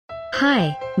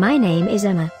Hi, my name is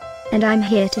Emma. And I'm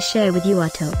here to share with you our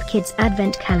top kids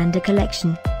advent calendar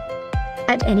collection.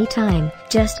 At any time,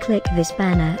 just click this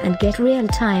banner and get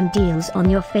real-time deals on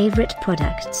your favorite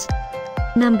products.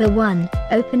 Number 1,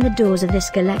 open the doors of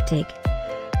this galactic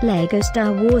LEGO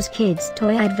Star Wars Kids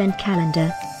Toy Advent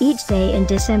Calendar, each day in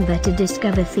December to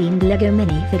discover themed LEGO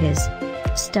minifigures,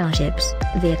 starships,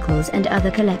 vehicles and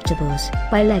other collectibles,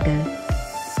 by LEGO.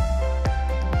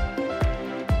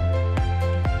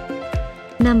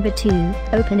 Number 2,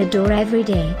 open a door every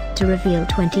day, to reveal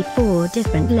 24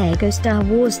 different LEGO Star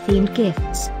Wars themed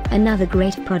gifts, another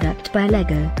great product by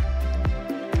LEGO.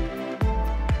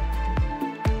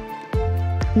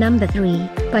 Number 3,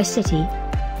 by City.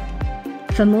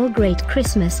 For more great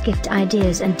Christmas gift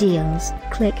ideas and deals,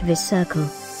 click this circle.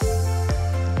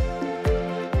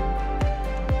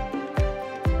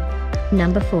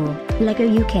 Number 4, LEGO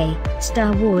UK,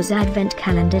 Star Wars Advent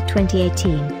Calendar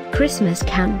 2018. Christmas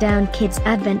Countdown Kids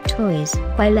Advent Toys,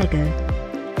 by LEGO.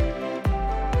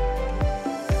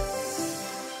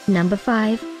 Number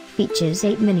 5, features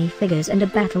 8 minifigures and a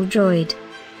battle droid,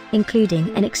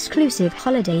 including an exclusive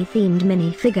holiday-themed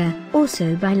minifigure,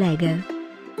 also by LEGO.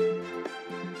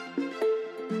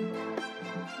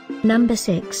 Number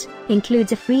 6,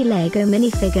 includes a free LEGO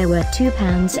minifigure worth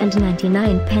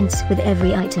 £2.99 with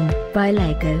every item, by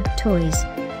LEGO Toys.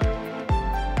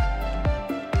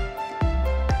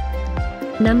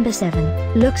 Number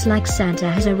 7, looks like Santa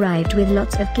has arrived with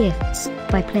lots of gifts,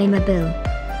 by Playmobil.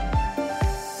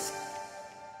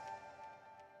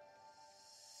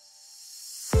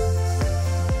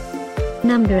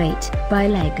 Number 8, by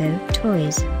LEGO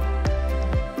Toys.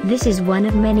 This is one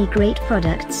of many great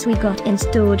products we got in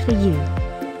stored for you.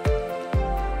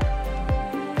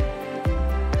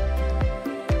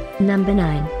 Number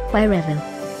 9, by Revel.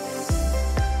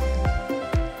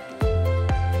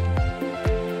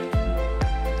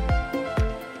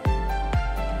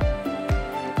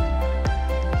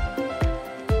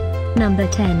 Number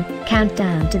 10,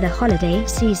 Countdown to the Holiday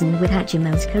Season with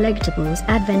Hatchimals Collectibles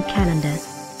Advent Calendar.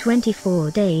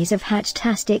 24 Days of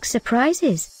Hatchtastic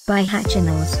Surprises, by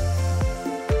Hatchimals.